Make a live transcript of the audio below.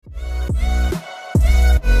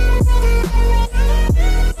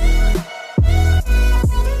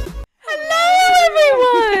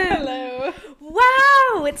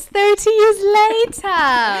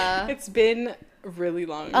It's been really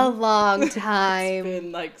long. A long time. It's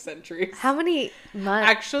been like centuries. How many months?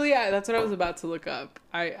 Actually, that's what I was about to look up.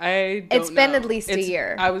 I don't It's been know. at least a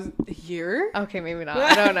year. A year? Okay, maybe not.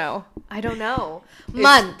 I don't know.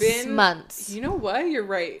 It's been- Months. You know what? You're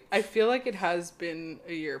right. I feel like it has been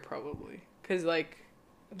a year probably. Because like,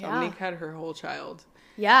 Dominique had her whole child.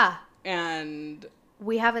 Yeah. And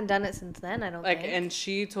We haven't done it since then, I don't think. and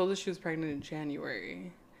she told us she was pregnant in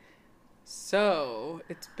January. So,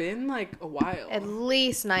 it's been like a while. At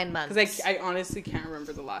least 9 months. Because I honestly can't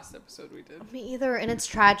remember the last episode we did. Me either, and it's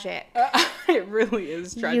tragic. It really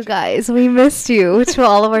is tragic. You guys, we missed you to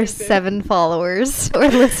all of our 7 followers or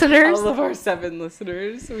listeners. All of our 7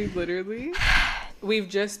 listeners. We've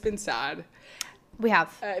just been sad. We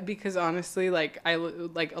have. Because honestly, like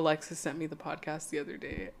Alexis sent me the podcast the other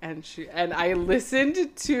day, and I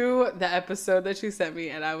listened to the episode that she sent me,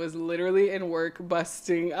 and I was literally in work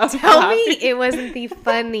busting up. Tell me it wasn't the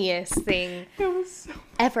funniest thing It was so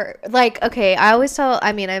ever. Like, okay, I always tell,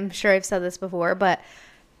 I mean, I'm sure I've said this before, but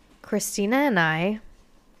Christina and I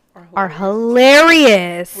are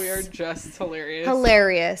hilarious. We are just hilarious.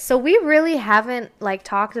 Hilarious. So we really haven't like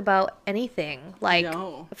talked about anything like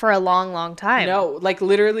for a long, long time. No, like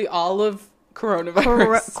literally all of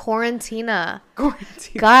coronavirus. Quarantina.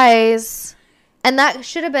 Quarantine. Guys. And that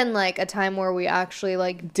should have been like a time where we actually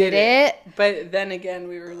like did it. But then again,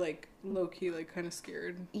 we were like low key like kind of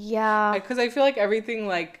scared. Yeah. Because I feel like everything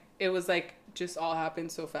like it was like just all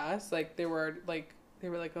happened so fast. Like they were like,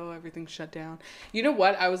 oh, everything's shut down. You know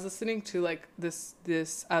what? I was listening to like this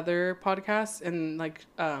other podcast, and like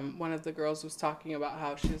one of the girls was talking about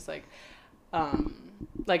how she's like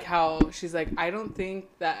how she's like, I don't think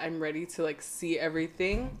that I'm ready to like see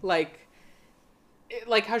everything like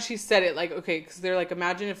how she said it, like, okay, because they're like,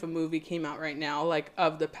 imagine if a movie came out right now, like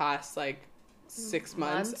of the past like 6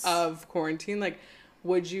 months of quarantine, like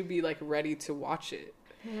would you be like ready to watch it?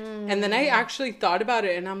 And then I actually thought about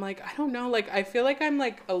it, and I'm like, I don't know, like I feel like I'm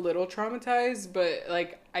like a little traumatized, but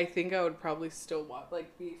like I think I would probably still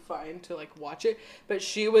be fine to like watch it. But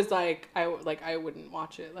she was like, I wouldn't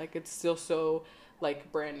watch it, like it's still so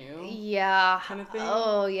like brand new, yeah, kind of thing.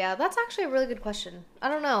 Oh yeah, that's actually a really good question. I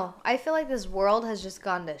don't know, I feel like this world has just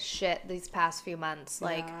gone to shit these past few months.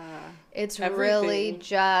 Like it's really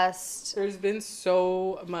just, there's been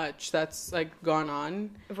so much that's like gone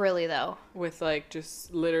on, really though, with like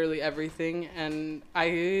just literally everything, and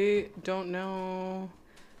I don't know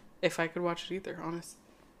if I could watch it either, honestly.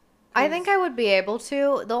 I think I would be able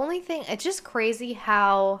to. The only thing, it's just crazy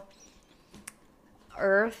how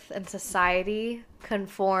Earth and society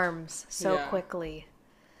conforms so quickly.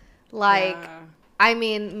 Like, I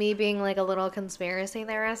mean, me being like a little conspiracy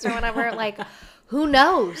theorist or whatever, like, who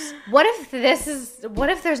knows? What if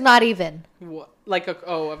there's not even? What, like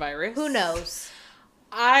a virus? Who knows?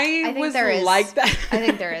 I was like that. I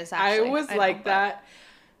think there is, actually. I was like that.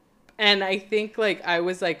 And I think, like, I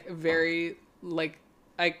was, like, very, like,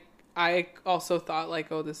 I also thought,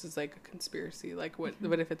 like, oh, this is, like, a conspiracy. Like, what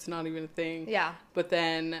if it's not even a thing? Yeah. But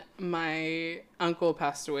then my uncle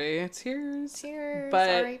passed away. Tears. But,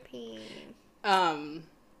 R.I.P.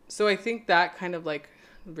 So I think that kind of, like,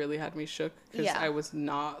 really had me shook. Because I was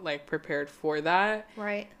not, like, prepared for that.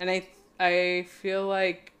 Right. And I feel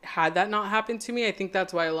like had that not happened to me, I think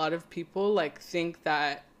that's why a lot of people, like, think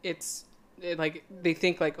that they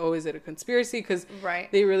think like, oh, is it a conspiracy? Because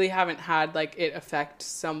they really haven't had like it affect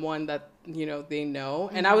someone that, you know, they know.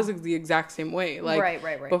 And I was the exact same way. Like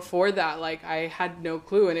right. Before that, like I had no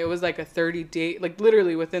clue, and it was like a 30-day, like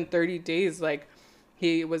literally within 30 days, like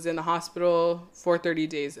he was in the hospital for 30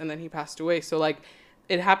 days and then he passed away. So like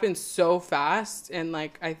it happened so fast, and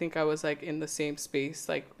like I think I was like in the same space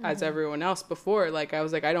like as everyone else before. Like I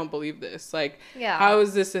was like, I don't believe this. Like, how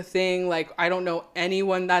is this a thing? Like I don't know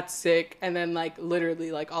anyone that's sick. And then like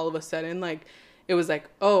literally like all of a sudden like it was like,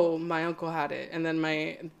 oh, my uncle had it, and then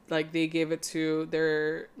they gave it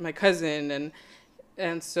to my cousin,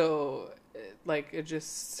 and so like it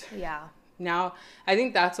just now I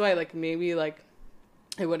think that's why like maybe like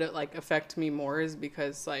it would like affect me more, is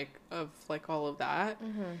because like of like all of that.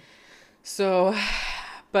 So,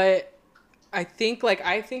 but I think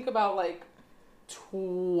about like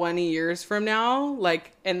 20 years from now,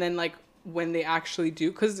 like, and then like when they actually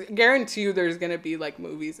do, because guarantee you there's gonna be like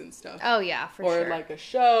movies and stuff. Oh yeah, for sure. Or like a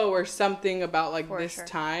show or something about like this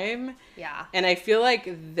time. Yeah. And I feel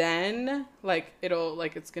like then like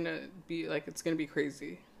it's gonna be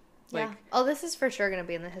crazy. Like, oh, this is for sure going to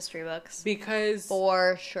be in the history books. Because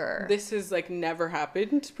for sure. This has like never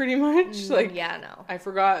happened pretty much. Like, no. I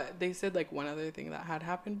forgot they said like one other thing that had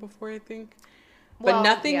happened before, I think. But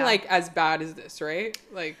nothing like as bad as this, right?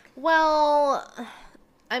 Like, well,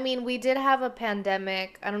 I mean, we did have a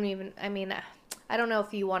pandemic. I don't know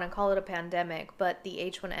if you want to call it a pandemic, but the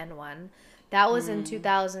H1N1, that was in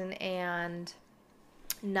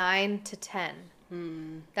 2009 to 10.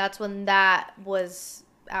 That's when that was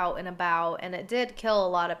out and about, and it did kill a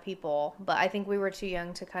lot of people, but I think we were too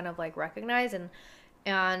young to kind of like recognize, and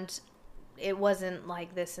it wasn't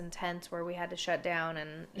like this intense where we had to shut down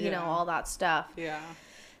and you know, all that stuff. Yeah.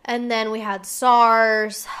 And then we had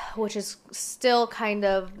SARS, which is still kind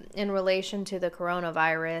of in relation to the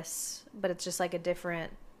coronavirus, but it's just like a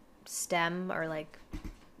different stem, or like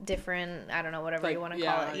different, I don't know, whatever you want to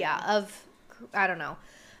call it. I don't know.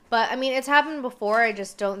 But I mean, it's happened before. I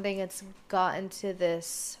just don't think it's gotten to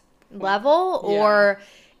this level, or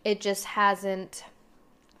it just hasn't,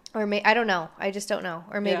 or I don't know. I just don't know.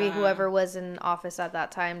 Or maybe whoever was in office at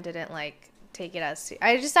that time didn't like take it as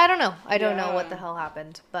I don't know. I don't know what the hell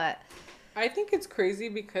happened, but I think it's crazy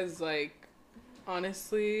because, like,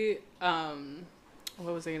 honestly, what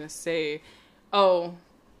was I gonna say? Oh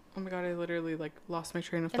my god, I literally like lost my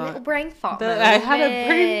train of thought. A little brain fart. I had a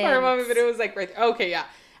brain fart moment, but it was like right there. Okay, yeah,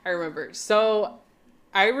 I remember. So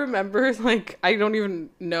I remember, like, I don't even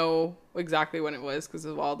know exactly when it was because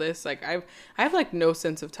of all this. Like, I have like no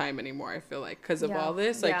sense of time anymore, I feel like, because of all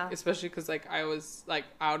this, like, especially because like I was like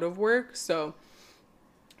out of work, so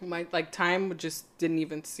my like time just didn't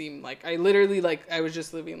even seem like, I literally like I was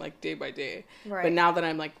just living like day by day. Right. But now that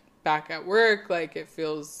I'm like back at work, like it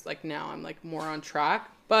feels like now I'm like more on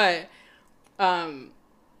track. But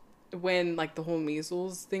when like the whole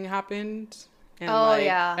measles thing happened,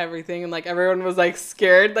 and everything, and like everyone was like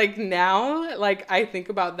scared, like now like I think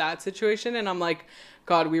about that situation and I'm like,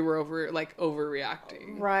 god, we were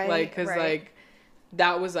overreacting, right? Like, because like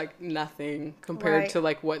that was like nothing compared to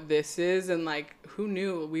like what this is, and like who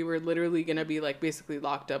knew we were literally gonna be like basically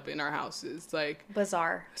locked up in our houses. Like,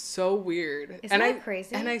 bizarre, so weird. Isn't that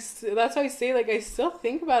crazy? And that's why I say, like, I still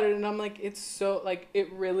think about it and I'm like, it's so like,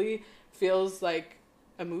 it really feels like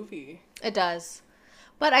a movie. It does.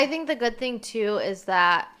 But I think the good thing, too, is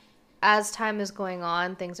that as time is going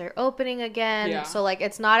on, things are opening again. Yeah. So, like,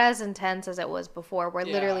 it's not as intense as it was before, where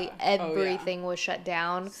literally everything was shut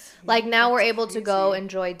down. Like, now we're able to go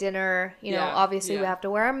enjoy dinner. You know, obviously we have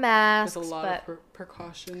to wear our masks. With a lot of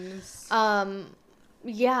precautions.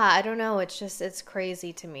 Yeah, I don't know. It's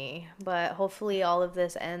crazy to me. But hopefully all of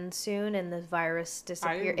this ends soon and the virus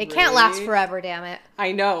disappears. It can't last forever, damn it.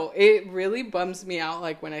 I know. It really bums me out,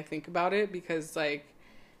 like, when I think about it, because, like,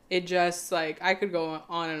 it just, like, I could go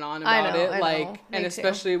on and on about it, like, and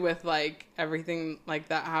especially with, like, everything, like,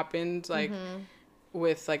 that happened, like,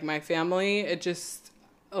 with, like, my family, it just,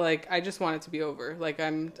 like, I just want it to be over. Like,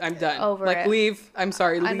 I'm done. Over like, it. Leave. I'm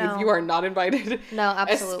sorry, leave. You are not invited. No,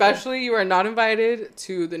 absolutely. Especially, you are not invited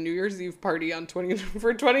to the New Year's Eve party on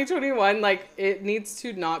for 2021. Like, it needs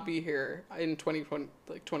to not be here in 2020,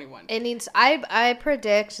 like, 21. It needs, I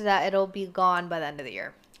predict that it'll be gone by the end of the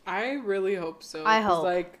year. I really hope so. I hope.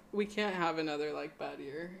 Like, we can't have another, like, bad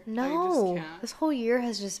year. No. I just can't. This whole year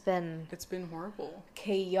has just been... It's been horrible.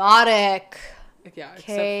 Chaotic. Yeah.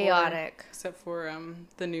 Chaotic. Except for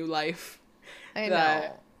the new life. I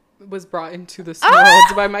know. Was brought into this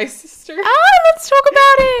world by my sister. Let's talk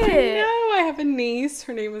about it. I know. I have a niece.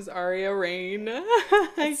 Her name is Aria Rain.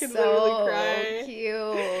 I could literally cry.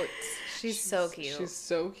 Cute. She's so cute. She's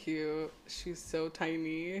so cute. She's so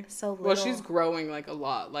tiny. So little. Well, she's growing, like, a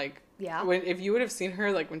lot. Like, if you would have seen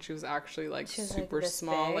her, like, when she was actually, like, super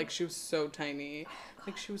small, big. Like, she was so tiny. Oh,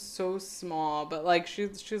 like, she was so small. But, like,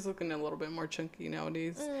 she's looking a little bit more chunky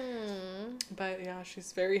nowadays. But, yeah,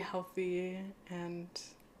 she's very healthy and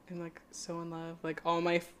like, so in love. Like, all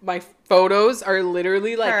my photos are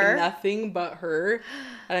literally, like, her? Nothing but her.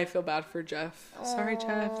 And I feel bad for Jeff. Aww. Sorry,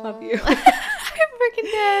 Jeff. Love you. I'm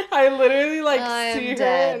freaking dead. I literally, like, see her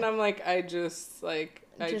and I'm like, I just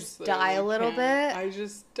die a little bit. I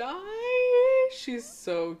just die. She's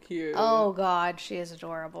so cute. Oh god, she is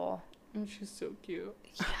adorable. And she's so cute.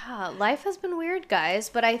 Yeah, life has been weird, guys,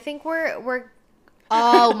 but I think we're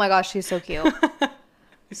oh my gosh, she's so cute.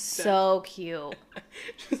 So cute.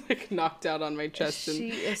 She's like knocked out on my chest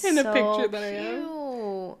in a picture that I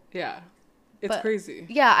am. Yeah. It's crazy.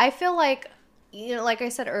 Yeah, I feel like, you know, like I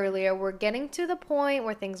said earlier, we're getting to the point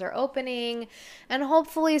where things are opening and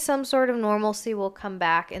hopefully some sort of normalcy will come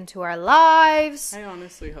back into our lives. I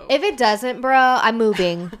honestly hope. If it doesn't, bro, I'm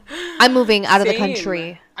moving. I'm moving out of the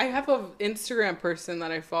country. I have an Instagram person that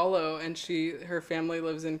I follow and her family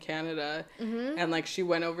lives in Canada and like she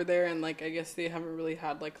went over there and like I guess they haven't really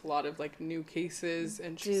had like a lot of like new cases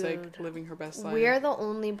and she's like living her best life. We are the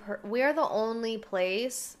only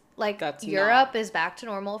place. Like, that's Europe is back to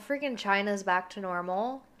normal. Freaking China's back to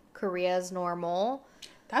normal. Korea's normal.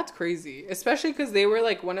 That's crazy. Especially because they were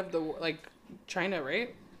like one of the, like, China,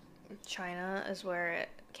 right? China is where it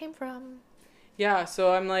came from. Yeah.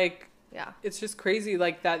 So I'm like, yeah, it's just crazy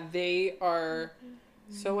like that they are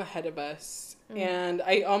so ahead of us. And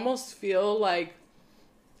I almost feel like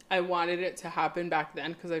I wanted it to happen back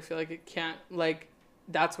then because I feel like it can't, like,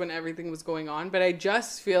 that's when everything was going on. But I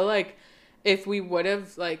just feel like if we would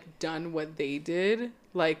have, like, done what they did,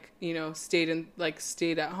 like, you know, stayed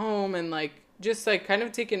at home and, like, just, like, kind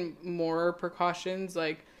of taken more precautions,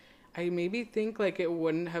 like, I maybe think, like, it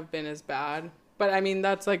wouldn't have been as bad. But, I mean,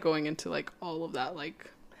 that's, like, going into, like, all of that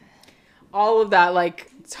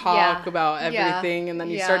talk about everything, and then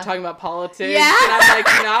you start talking about politics, and I'm like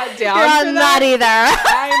not down for that. Not either.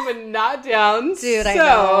 I'm not down, dude.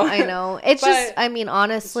 I know. It's just, I mean,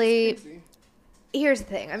 honestly, here's the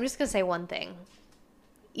thing. I'm just gonna say one thing.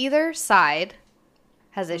 Either side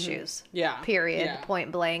has issues. Yeah. Period. Yeah.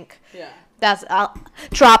 Point blank. Yeah. That's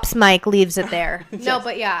drops mic, leaves it there. No,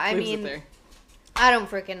 but yeah, I mean, I don't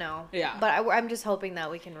freaking know. Yeah. But I'm just hoping that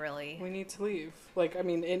we can really. We need to leave. Like, I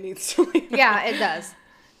mean, it needs to leave. Yeah, it does.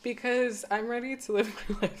 Because I'm ready to live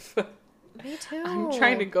my life. Me too. I'm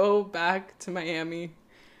trying to go back to Miami.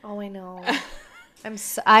 Oh, I know.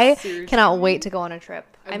 I cannot wait to go on a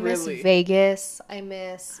trip. I miss Vegas.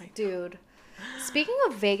 Dude. Speaking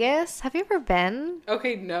of Vegas, have you ever been?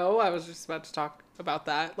 Okay, no. I was just about to talk about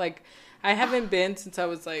that. Like, I haven't been since I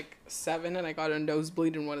was like 7 and I got a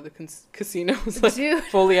nosebleed in one of the casinos. Like, dude,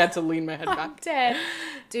 fully had to lean my head back. I'm dead.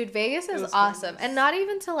 Dude, Vegas is awesome. And not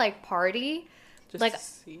even to like party. Just like,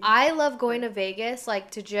 I love going to Vegas,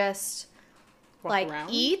 like to just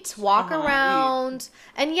walk around.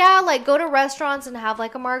 And yeah, like go to restaurants and have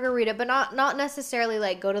like a margarita, but not necessarily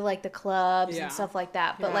like go to like the clubs and stuff like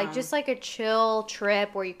that. But like just like a chill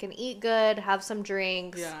trip where you can eat good, have some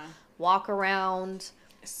drinks, walk around.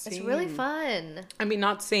 Same. It's really fun. I mean,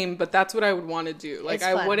 not same, but that's what I would want to do. Like,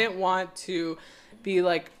 I wouldn't want to be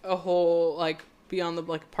like a whole, like, be on the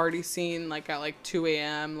like party scene like at like 2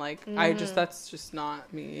 a.m. Like, that's just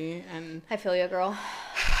not me. And I feel you, girl.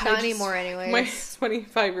 Not anymore, anyways. My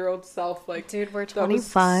 25-year-old self, like, dude, we're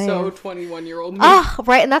 25. So 21-year-old me. Oh,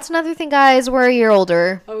 right, and that's another thing, guys. We're a year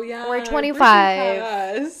older. Oh yeah, we're 25.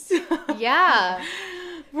 Yeah.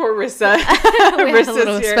 For Rissa. Rissa's a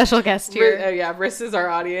little here. Special guest here. Rissa's our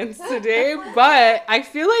audience today. But I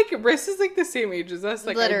feel like Rissa's like the same age as us.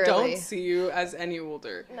 Like, literally. I don't see you as any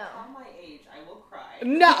older. No. On my age, I will cry.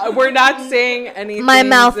 No, we're not saying anything. My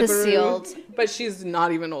mouth is sealed. But she's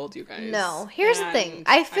not even old, you guys. No. Here's the thing.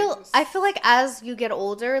 I feel like as you get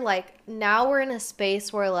older, like now we're in a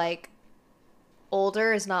space where like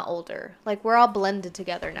older is not older. Like we're all blended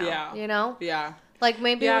together now. Yeah. You know? Yeah. Like,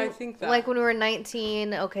 maybe, I think that. Like, when we were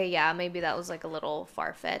 19, okay, yeah, maybe that was, like, a little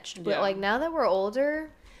far-fetched. But, like, now that we're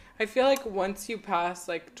older... I feel like once you pass,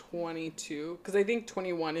 like, 22, because I think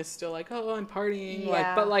 21 is still, like, oh, I'm partying. Yeah.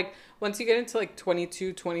 Like, but, like, once you get into, like,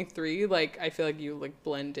 22, 23, like, I feel like you, like,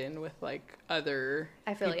 blend in with, like, other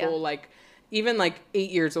people, like, even, like,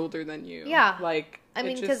 8 years older than you. Yeah. Like, I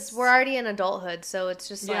mean, because we're already in adulthood, so it's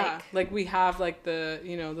just, like, we have, like, the,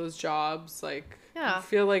 you know, those jobs, like, I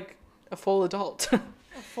feel like... A full adult. A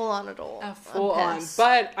full-on adult. A full-on.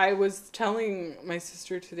 But I was telling my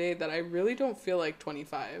sister today that I really don't feel like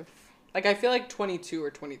 25. Like, I feel like 22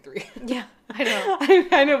 or 23. Yeah, I know.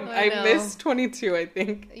 I miss 22, I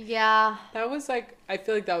think. Yeah. That was, like, I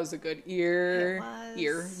feel like that was a good year,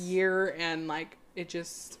 and, like, it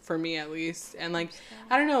just, for me at least. And, like,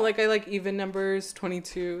 I don't know, like, I like even numbers,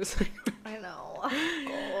 22. I know.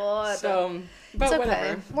 God. So... But it's okay.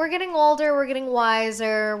 Whatever. We're getting older. We're getting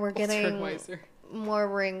wiser. We're getting wiser. More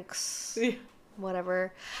rinks. Yeah.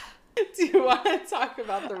 Whatever. Do you want to talk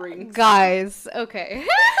about the rinks? Guys, okay.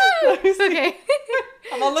 Okay.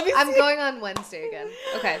 I'm going on Wednesday again.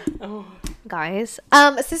 Okay. Oh. Guys.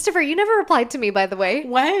 Sister, you never replied to me, by the way.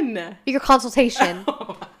 When? Your consultation.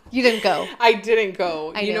 Oh. You didn't go. I didn't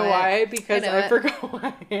go. You know why? Because I forgot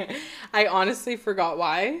why. I honestly forgot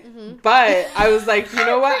why. Mm-hmm. But I was like, you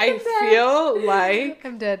know what? I feel like...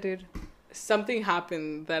 I'm dead, dude. Something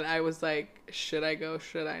happened that I was like, should I go?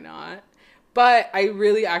 Should I not? But I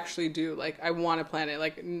really actually do. Like, I want to plan it.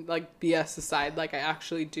 Like BS aside, like, I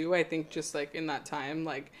actually do. I think just, like, in that time,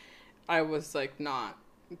 like, I was, like, not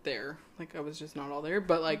there. Like, I was just not all there.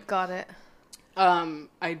 But, like... Got it.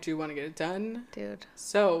 I do want to get it done. Dude.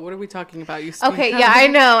 So, what are we talking about? Okay, yeah, I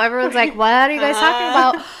know. Everyone's like, what are you guys talking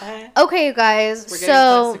about? Okay, you guys. We're getting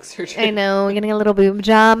plastic surgery. I know. We're getting a little boob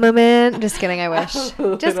job moment. Just kidding, I wish. Just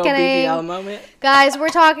kidding. BBL moment. Guys, we're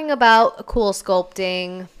talking about cool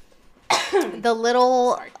sculpting. the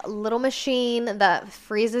little machine that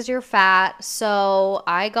freezes your fat. So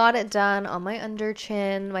I got it done on my under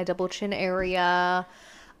chin, my double chin area.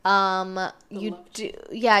 You do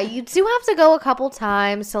have to go a couple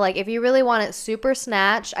times. So like if you really want it super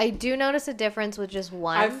snatched, I do notice a difference with just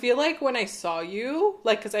one. I feel like when I saw you,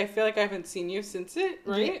 like, because I feel like I haven't seen you since it,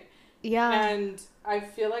 right? Yeah. And I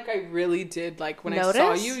feel like I really did, like, when Notice?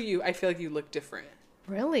 I saw you, I feel like you look different.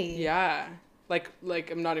 Really? Yeah. Like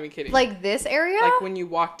I'm not even kidding. Like this area? Like when you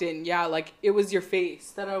walked in, yeah, like it was your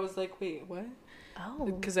face that I was like, wait, what? Oh.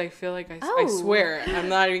 Because I feel like I swear, I'm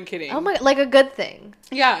not even kidding. Oh my, like a good thing.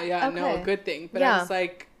 Yeah, Okay. no, a good thing. But Yeah. I was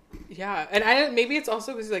like, yeah. And maybe it's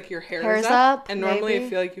also because like your hair Hair's is up. And normally maybe. I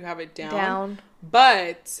feel like you have it down. Down.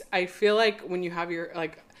 But I feel like when you have your,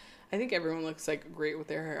 like, I think everyone looks like great with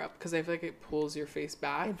their hair up because I feel like it pulls your face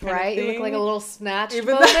back. Right? You look like a little snatch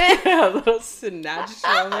Even moment. a little snatch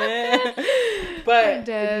moment. But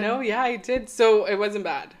did. no, yeah, I did. So it wasn't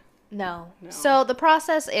bad. No. So the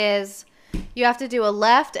process is you have to do a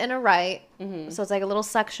left and a right. Mm-hmm. So it's like a little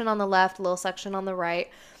section on the left, a little section on the right.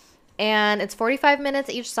 And it's 45 minutes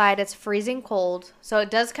each side. It's freezing cold. So it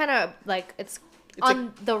does kind of like it's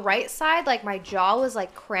on the right side, like my jaw was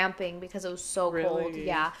like cramping because it was so cold.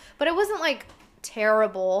 Yeah. But it wasn't like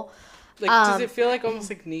terrible. Like, does it feel like almost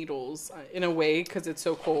like needles in a way because it's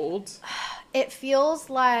so cold? It feels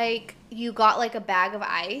like you got like a bag of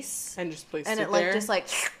ice and just placed and it it like there.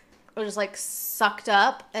 just like sucked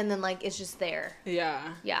up and then like it's just there. Yeah.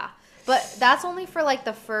 Yeah. But that's only for like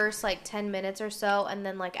the first like 10 minutes or so, and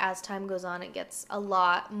then like as time goes on it gets a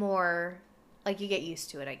lot more like you get used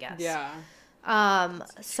to it, I guess. Yeah.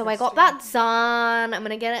 So I got that done. I'm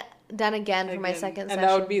gonna get it done again for my second session. And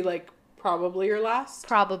that would be like probably your last?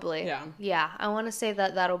 Probably. Yeah. Yeah. I want to say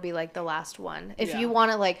that that'll be like the last one. If you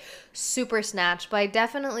want to like super snatch, but I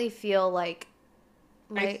definitely feel like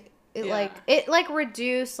it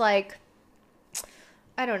reduce like,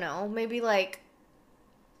 I don't know, maybe like.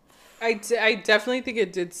 I definitely think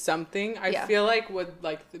it did something. I Yeah. feel like what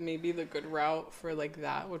like maybe the good route for like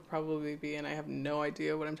that would probably be, and I have no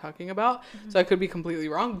idea what I'm talking about, so I could be completely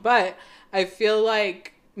wrong, but I feel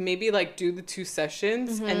like maybe like do the 2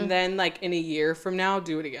 sessions and then like in a year from now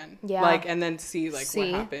do it again. Yeah. Like and then see what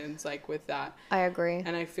happens like with that. I agree.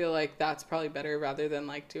 And I feel like that's probably better rather than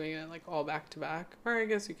like doing it like all back to back. Or I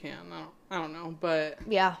guess you can. I don't know, but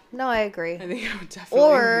yeah, no, I agree. I think I would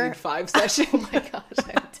definitely need 5 sessions. Oh my gosh,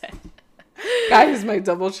 I'm dead. Guys, my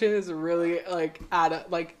double chin is really like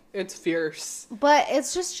it's fierce. But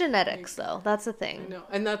it's just genetics though. That's the thing. I know.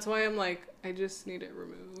 And that's why I'm like, I just need it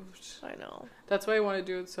removed. I know. That's why I want to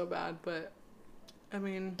do it so bad, but I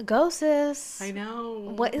mean, go sis. I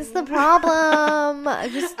know. What is the problem?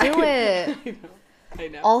 Just do it. I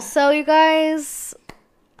know. Also, you guys,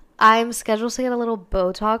 I'm scheduled to get a little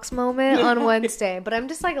Botox moment on Wednesday, but I'm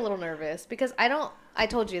just like a little nervous because I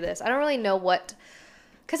told you this. I don't really know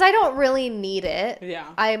because I don't really need it. Yeah.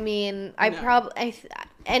 I mean,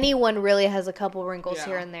 anyone really has a couple wrinkles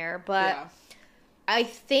here and there, but I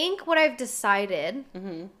think what I've decided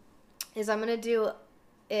is I'm going to do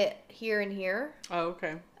it here and here. Oh,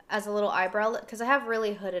 okay. As a little eyebrow, because I have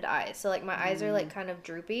really hooded eyes. So, like, my eyes are, like, kind of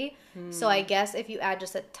droopy. So, I guess if you add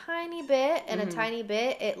just a tiny bit and a tiny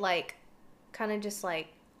bit, it, like, kind of just, like,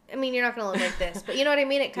 I mean, you're not going to look like this, but you know what I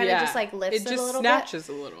mean? It kind of just, like, lifts it a little bit. It just snatches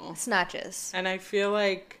a little. Snatches. And I feel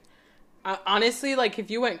like, honestly, like,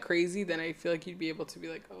 if you went crazy, then I feel like you'd be able to be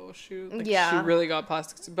like, oh, shoot. Like, she really got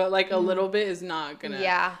plastic. But, like, a little bit is not going to.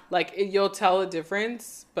 Yeah. Like, you'll tell a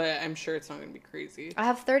difference, but I'm sure it's not going to be crazy. I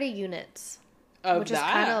have 30 units. Which is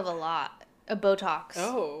kind of a lot. A Botox.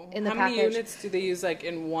 Oh. In the How package. many units do they use, like,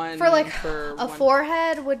 in one? For, like, a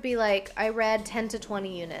forehead would be, like, I read 10 to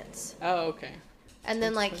 20 units. Oh, okay. And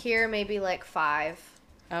then, like, here, maybe, like, 5.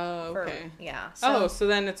 Oh, okay. So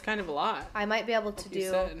then it's kind of a lot. I might be able to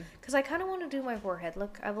do... Because I kind of want to do my forehead.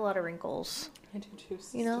 Look, I have a lot of wrinkles. I do too.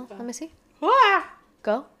 You know? Let me see. Ah!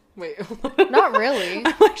 Go. Wait. Not really.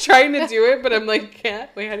 I'm, like, trying to do it, but I'm like, can't.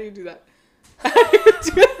 Wait, how do you do that?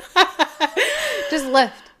 Just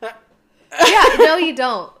lift. Yeah, no, you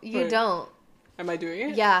don't. You don't. Am I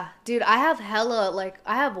doing it? Yeah. Dude, I have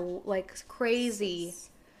crazy...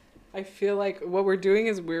 I feel like what we're doing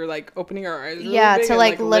is we're, like, opening our eyes really big to, and,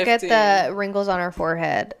 like look lifting. at the wrinkles on our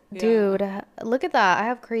forehead. Yeah. Dude, look at that. I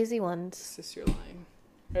have crazy ones. Sis, you're lying.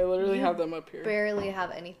 I literally have them up here. Barely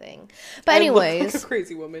have anything. But anyways. I look like a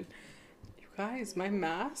crazy woman. You guys, my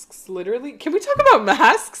masks literally... Can we talk about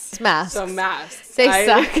masks? Masks. So masks. They I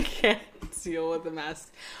suck. can't. deal with the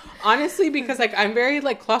mask. Honestly, because like I'm very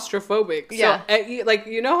like claustrophobic. So, Yeah. Like,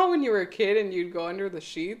 you know how when you were a kid and you'd go under the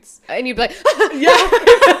sheets? And you'd be like, Yeah.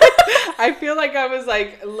 I feel like I was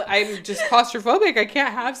like, I'm just claustrophobic. I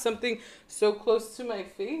can't have something so close to my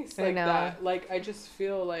face like that. Like, I just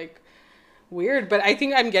feel like weird, but I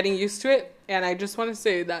think I'm getting used to it. And I just want to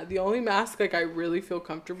say that the only mask like I really feel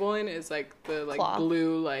comfortable in is like the like cloth.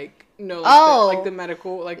 blue like Oh. the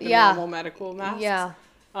medical like the Yeah. normal medical masks. yeah,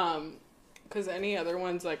 Because any other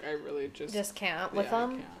ones like I really just can't with I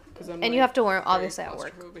them. can't, 'cause I'm, And like, you have to wear 'em, very obviously, at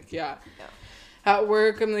work. claustrophobic. Yeah. At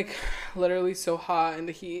work, I'm like literally so hot in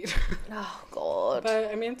the heat. Oh God.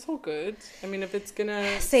 But I mean, it's all good. I mean, if it's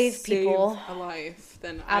gonna Save people. a life,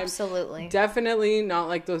 then Absolutely. I'm definitely not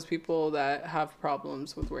like those people that have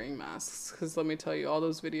problems with wearing masks. Because let me tell you, all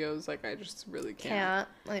those videos, like I just really can't.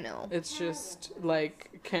 I know. It's just like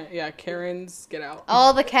Karens, get out.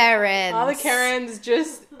 All the Karens. All the Karens,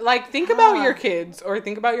 just like think about your kids, or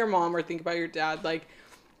think about your mom, or think about your dad. Like,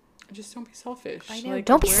 just don't be selfish. I know. Like,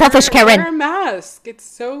 Don't be selfish, Karen. Wear a mask. It's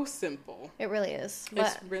so simple. It really is.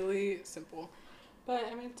 It's really simple. But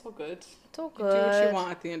I mean, it's all good. It's all You do what good. you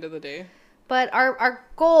want at the end of the day. But our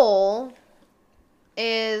goal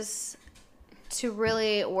is to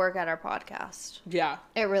really work at our podcast. Yeah.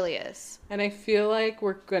 It really is. And I feel like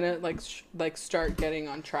we're gonna like start getting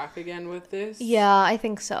on track again with this. Yeah, I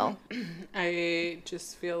think so. I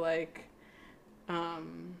just feel like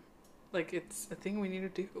it's a thing we need to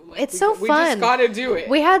do. Like, It's we so We fun. just gotta do it.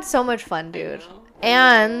 We had so much fun, dude. I know.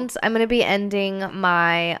 And I'm going to be ending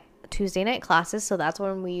my Tuesday night classes, so that's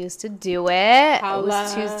when we used to do it. It was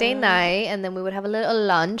Holla. Tuesday night, and then we would have a little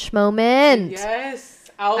lunch moment. Yes.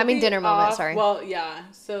 Dinner moment, sorry. Well, yeah.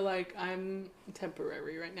 So, like, I'm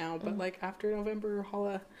temporary right now, but, like, after November,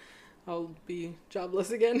 holla, I'll be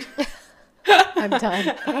jobless again. I'm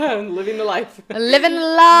done. I'm living the life. Living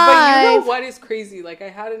But life. you know what is crazy? Like, I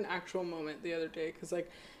had an actual moment the other day, because, like,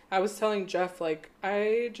 I was telling Jeff, like,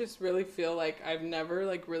 I just really feel like I've never,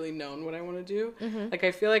 like, really known what I want to do. Mm-hmm. Like,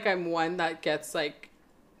 I feel like I'm one that gets, like,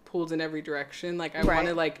 pulled in every direction. Like, I Right. want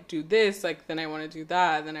to, like, do this, like, then I want to do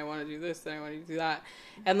that, then I want to do this, then I want to do that.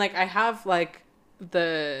 And, like, I have, like,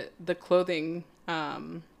 the clothing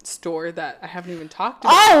store that I haven't even talked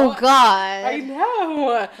about. Oh, God. I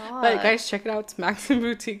know. God. Like, guys, check it out. It's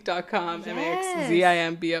maximboutique.com. Yes.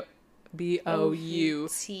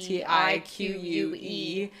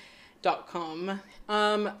 MaximBoutique.com.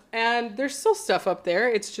 And there's still stuff up there.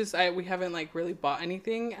 It's just we haven't like really bought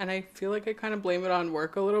anything, and I feel like I kind of blame it on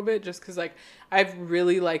work a little bit, just because like I've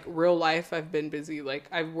really like real life. I've been busy. Like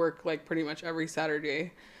I've worked like pretty much every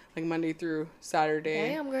Saturday, like Monday through Saturday.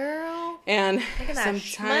 Damn, girl. And Look at that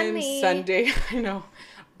sometimes shmoney. Sunday, I know.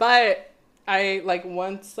 But I like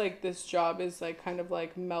once like this job is like kind of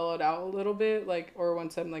like mellowed out a little bit, like, or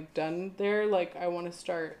once I'm like done there, like I want to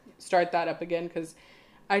start that up again, because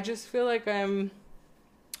I just feel like I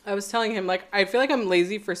was telling him, like, I feel like I'm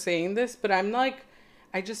lazy for saying this, but I'm like,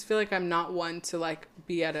 I just feel like I'm not one to like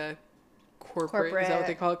be at a corporate is that what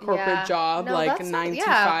they call it? Corporate yeah. job, No, like that's 9 to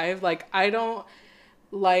yeah. 5. Like I don't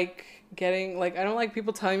like getting like I don't like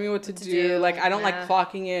people telling me what to do. Like I don't like yeah.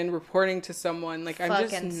 clocking in, reporting to someone. Like I'm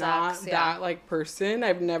just Fucking not sucks, yeah. that like person.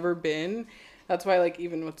 I've never been. That's why like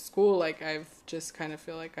even with school, like I've just kind of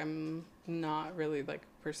feel like I'm not really like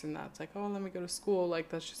a person that's like, oh, let me go to school. Like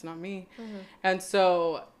that's just not me. Mm-hmm. And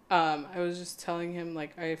so I was just telling him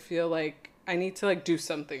like I feel like I need to like do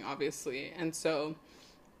something, obviously. And so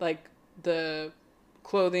like the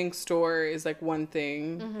clothing store is like one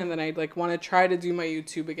thing, Mm-hmm. and then I'd like want to try to do my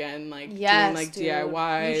YouTube again, like Yes, doing like dude. You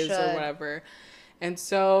DIYs or should. whatever. And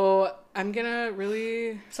so I'm gonna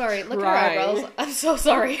really Sorry, look at your try. eyebrows. I'm so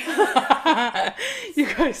sorry. You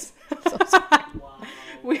guys, So sorry. Wow.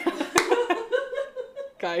 we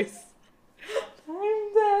guys,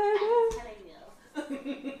 I'm dead.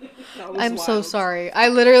 That was I'm so wild. sorry. I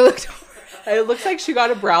literally looked over. It looks like she got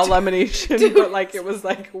a brow lamination, but like it was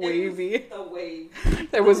like wavy. The wave.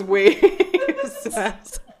 There was waves.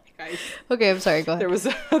 Guys, Okay, I'm sorry. Go ahead.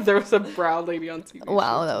 there was a brow lady on TV.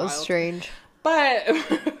 Wow, that was wild. strange. But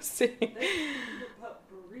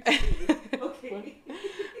Okay.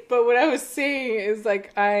 but what I was saying is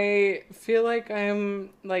like I feel like I'm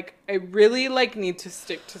like I really like need to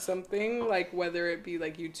stick to something, like whether it be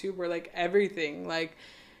like YouTube or like everything, like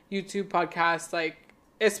YouTube, podcast, like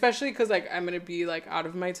especially because like I'm gonna be like out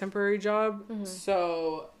of my temporary job,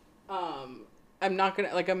 so I'm not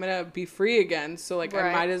gonna like I'm gonna be free again, so like I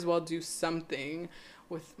Right. might as well do something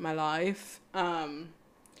with my life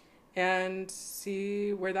and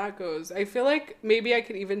see where that goes. I feel like maybe I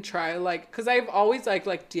could even try like because I've always like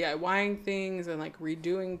DIYing things and like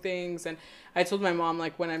redoing things, and I told my mom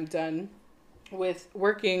like when I'm done with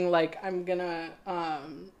working, like I'm gonna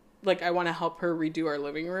like I want to help her redo our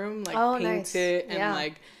living room, like paint it and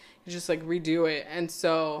like just like redo it. And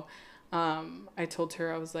so I told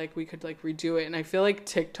her, I was like, we could like redo it. And I feel like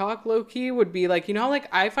TikTok low-key would be like, you know,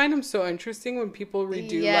 like I find them so interesting when people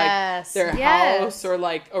redo like their house or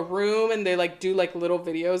like a room and they like do like little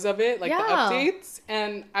videos of it, like the updates.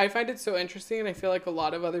 And I find it so interesting, and I feel like a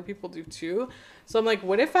lot of other people do too. So I'm like,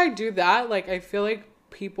 what if I do that? Like I feel like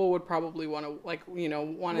people would probably want to like, you know,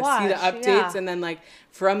 want to see the updates, and then like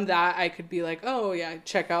from that I could be like, oh yeah,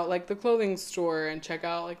 check out like the clothing store and check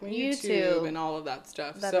out like my YouTube and all of that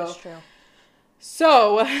stuff. That is true.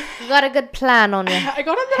 So you got a good plan on your I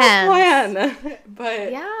got a good plan,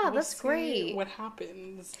 but yeah, that's great. What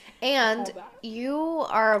happens? And you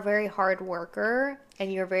are a very hard worker,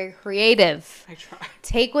 and you're very creative. I try.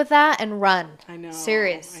 Take with that and run. I know.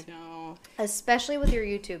 Serious. I know. Especially with your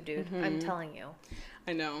YouTube, dude. Mm-hmm. I'm telling you.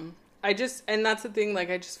 I know. And that's the thing, like,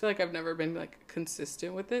 I just feel like I've never been, like,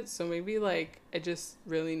 consistent with it. So maybe, like, I just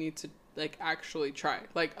really need to, like, actually try.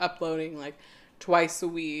 Like, uploading, like, twice a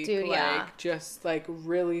week. Dude, like, just, like,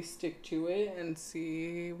 really stick to it and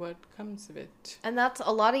see what comes of it. And that's,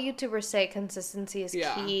 a lot of YouTubers say consistency is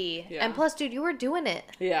key. Yeah. And plus, dude, you were doing it.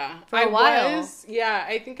 Yeah. For a while. Yeah,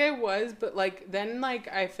 I think I was. But, like, then,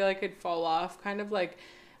 like, I feel like I'd fall off. Kind of, like,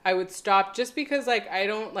 I would stop just because, like, I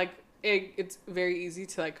don't, like, it's very easy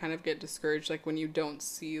to like kind of get discouraged like when you don't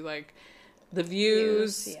see like the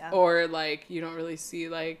views or like you don't really see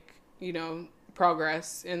like, you know,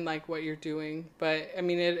 progress in like what you're doing. But I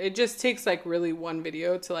mean it just takes like really one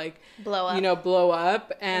video to like blow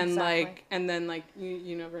up and like and then like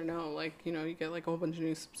you never know, like, you know, you get like a whole bunch of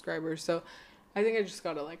new subscribers. So I think I just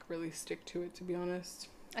gotta like really stick to it, to be honest.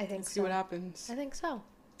 I think so. See what happens. I think so.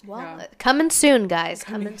 Well, coming soon, guys.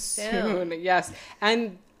 Coming soon. Yes.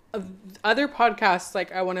 And other podcasts,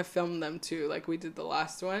 like I want to film them too, like we did the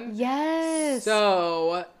last one. Yes.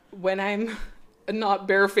 So when I'm not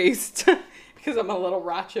barefaced because I'm a little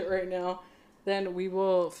ratchet right now, then we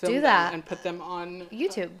will film them and put them on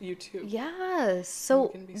YouTube. Yes.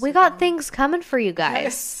 So we got things coming for you guys.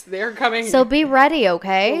 Yes, they're coming. So be ready,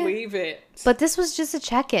 okay? Believe it. But this was just a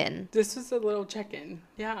check-in. This was a little check-in.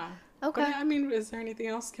 Yeah. Okay. But, I mean, is there anything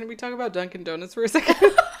else? Can we talk about Dunkin' Donuts for a second?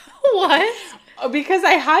 What? Because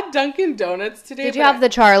I had Dunkin' Donuts today. Did you have the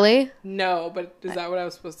Charlie? No, but is that what I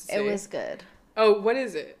was supposed to say? It was good. Oh, what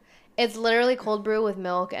is it? It's literally cold brew with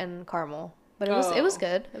milk and caramel. But it was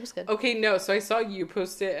good. It was good. Okay, no. So I saw you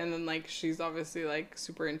post it, and then like she's obviously like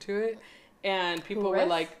super into it, and people were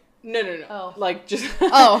like, no. Oh. Like just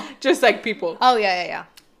just like people. Oh yeah.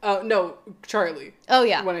 Oh no, Charlie. Oh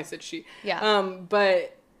yeah. When I said she. Yeah.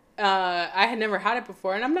 But I had never had it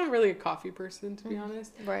before, and I'm not really a coffee person, to be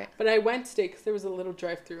honest. Right. But I went today because there was a little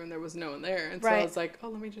drive-through and there was no one there, and so I was like, oh,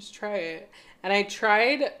 let me just try it. And I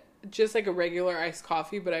tried just like a regular iced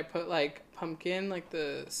coffee, but I put like pumpkin, like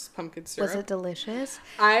the pumpkin syrup. Was it delicious?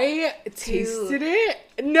 I tasted it.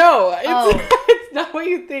 No, it's not what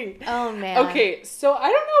you think. Oh man. Okay, so I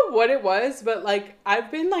don't know what it was, but like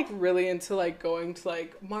I've been like really into like going to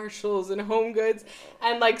like Marshalls and Home Goods,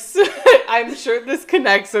 and like so, I'm sure this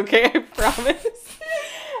connects. Okay, I promise.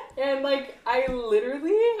 And like I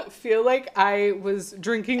literally feel like I was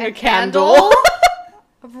drinking a candle.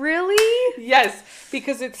 Really? Yes,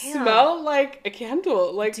 because it smelled like a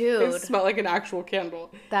candle. Like, dude, it smelled like an actual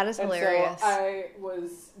candle. That is hilarious. So I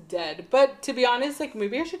was dead. But to be honest, like,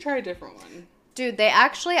 maybe I should try a different one. Dude,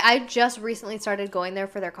 I just recently started going there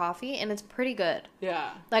for their coffee, and it's pretty good.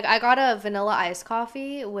 Yeah. Like, I got a vanilla iced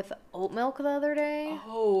coffee with oat milk the other day.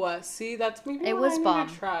 Oh, see, that's maybe it what was I bomb.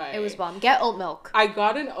 need to try. It was bomb. Get oat milk. I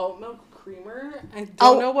got an oat milk creamer. I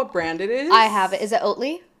don't know what brand it is. I have it. Is it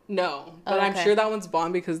Oatly? No, but I'm sure that one's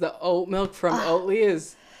bomb because the oat milk from Oatly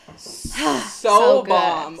is so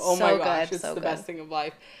bomb. Oh my gosh, it's the best thing of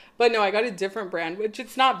life. But no, I got a different brand, which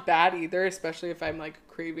it's not bad either, especially if I'm like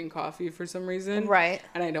craving coffee for some reason. Right.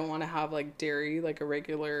 And I don't want to have like dairy, like a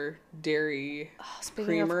regular dairy speaking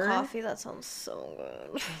creamer. Of coffee, that sounds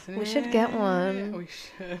so good. We should get one.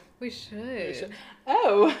 We should.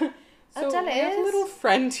 Oh. So we have a little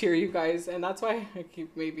friend here, you guys, and that's why I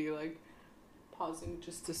keep maybe like pausing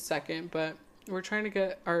just a second, but we're trying to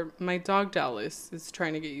get my dog Dallas is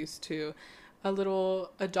trying to get used to a little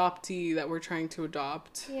adoptee that we're trying to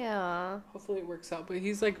adopt. Yeah. Hopefully it works out, but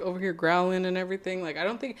he's like over here growling and everything. Like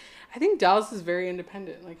I think Dallas is very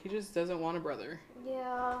independent. Like he just doesn't want a brother.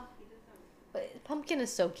 Yeah. But Pumpkin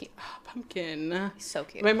is so cute. Oh, Pumpkin. He's so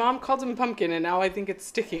cute. My mom called him Pumpkin, and now I think it's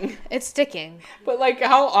sticking. It's sticking. But like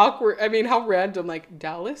how awkward, how random, like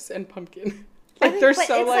Dallas and Pumpkin. Like they're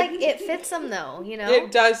so it's like it fits him though, you know.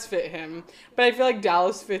 It does fit him, but I feel like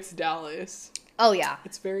Dallas fits Dallas. Oh yeah,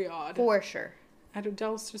 It's very odd. for sure.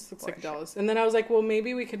 Dallas just looks like sure. Dallas. And then I was like, well,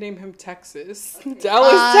 maybe we could name him Texas.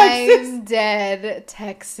 Dallas, Texas. I'm dead,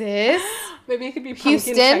 Texas. Maybe it could be Pumpkin,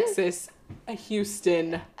 Houston? Texas.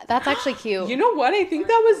 Houston. That's actually cute. You know what? I think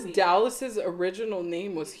that was Dallas's original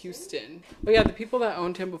name was Houston. But yeah, the people that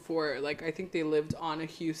owned him before, like, I think they lived on a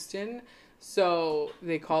Houston. So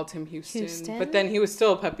they called him Houston. But then he was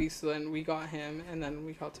still a puppy, so then we got him, and then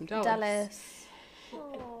we called him Dallas. Dallas.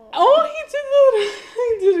 Oh,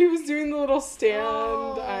 he was doing the little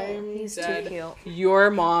stand. I'm He's dead. too cute. Your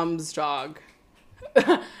mom's dog.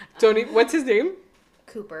 What's his name?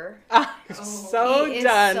 Cooper. I'm so He is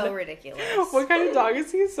done. so ridiculous. What kind of dog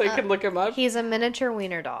is he? So I can look him up. He's a miniature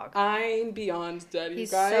wiener dog. I'm beyond dead, you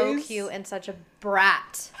He's guys. so cute and such a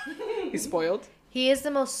brat. He's spoiled. He is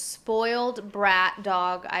the most spoiled brat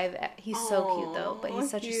dog He's so cute though, but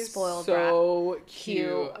he's such a spoiled brat. So cute.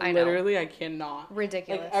 Cute, I know. Literally, I cannot.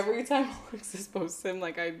 Ridiculous. Like every time Alexis posts him,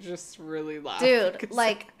 like I just really laugh. Dude, because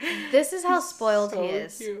like this is how he's spoiled so he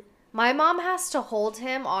is. cute. My mom has to hold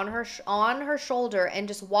him on her shoulder and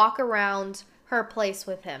just walk around her place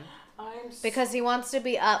with him because he wants to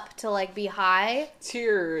be up to like be high,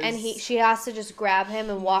 tears, and she has to just grab him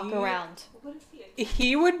and walk around.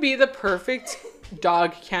 He would be the perfect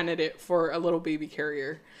dog candidate for a little baby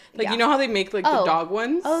carrier. Like, Yeah. you know how they make, like, the dog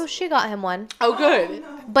ones? Oh, she got him one. Oh, good.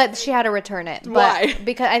 But she had to return it. But Why?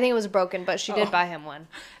 Because I think it was broken, but she did buy him one.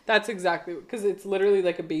 That's exactly, because it's literally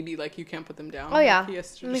like a baby. Like, you can't put them down. Oh, yeah. Like, he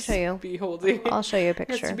has to Let me just show you. be holding. I'll show you a He has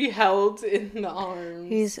to picture. be held in the arms.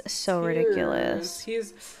 He's so Tears. ridiculous.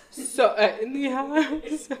 He's so, in the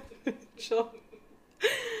house. Chill.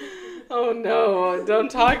 Oh, no.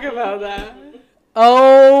 Don't talk about that.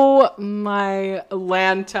 Oh, my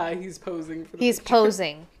Lanta. He's posing for the He's picture.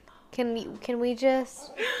 posing. Can we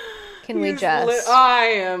just...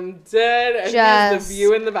 I am dead. And here's the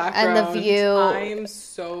view in the background. And the view. I'm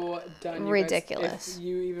so done. You Ridiculous. Guys. If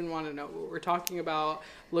you even want to know what we're talking about,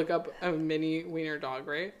 look up a mini wiener dog,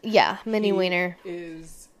 right? Yeah, mini wiener.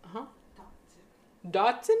 Is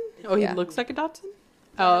Dotson? Oh, he Yeah. looks like a Dotson?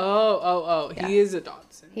 Oh. Yeah. He is a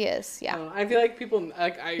Dotson. He is, yeah. I feel like people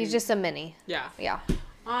like He's just a mini. yeah. Yeah.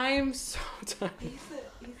 I'm so done. He's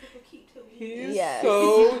a petite too. He's Yes.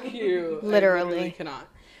 so cute. Literally. I literally cannot.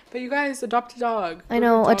 But you guys, adopt a dog. I Go to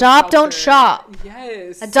know. a dog Adopt, don't shelter. shop.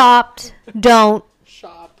 Yes. Adopt, don't.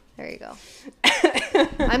 Shop. There you go.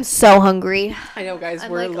 I'm so hungry. I know, guys.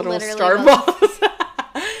 I'm, we're like, little literally starved balls.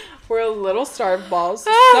 We're little starved balls.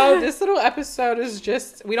 So this little episode is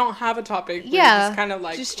just, we don't have a topic. We're Yeah, just kind of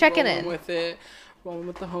like just checking rolling in. with it. Rolling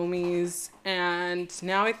with the homies. And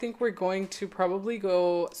now I think we're going to probably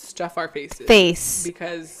go stuff our faces.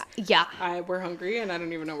 Because Yeah. we're hungry and I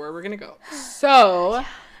don't even know where we're going to go. So,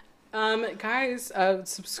 guys,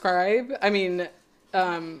 subscribe. I mean,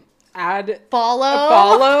 add...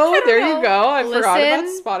 Follow. There you go. I forgot about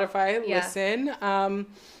Listen. Spotify. Yeah. Listen.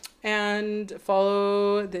 And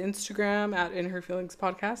follow the Instagram at In Her Feelings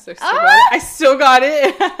Podcast. I still got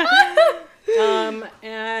it.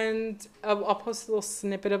 And I'll post a little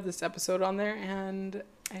snippet of this episode on there. And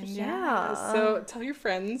Yeah. So tell your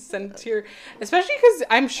friends, send it to your, especially because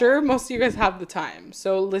I'm sure most of you guys have the time.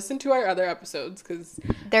 So listen to our other epides because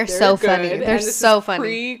They're so good. funny. And They're this so is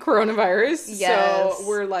funny. Pre-coronavirus. Yes. So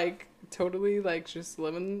we're like totally like just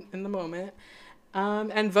living in the moment.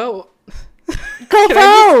 And vote. Go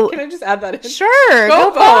vote. Can I just add that in? Sure. Go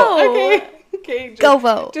Go vote. vote. Okay. Go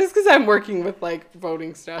vote. Just because I'm working with like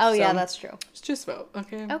voting stuff. Oh, so yeah, that's true. just vote.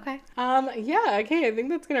 Okay. Okay. Yeah. Okay. I think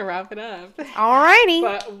that's gonna wrap it up. Alrighty.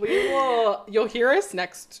 But you'll hear us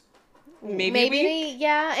next maybe week.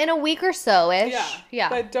 Yeah, in a week or so-ish. Yeah. Yeah.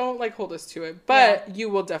 But don't like hold us to it. But you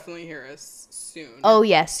will definitely hear us soon. Oh,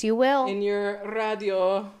 yes, you will. In your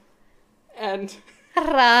radio. And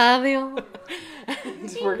Radio.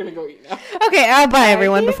 we're gonna go eat now. Okay, bye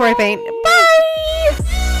everyone before I faint. Bye.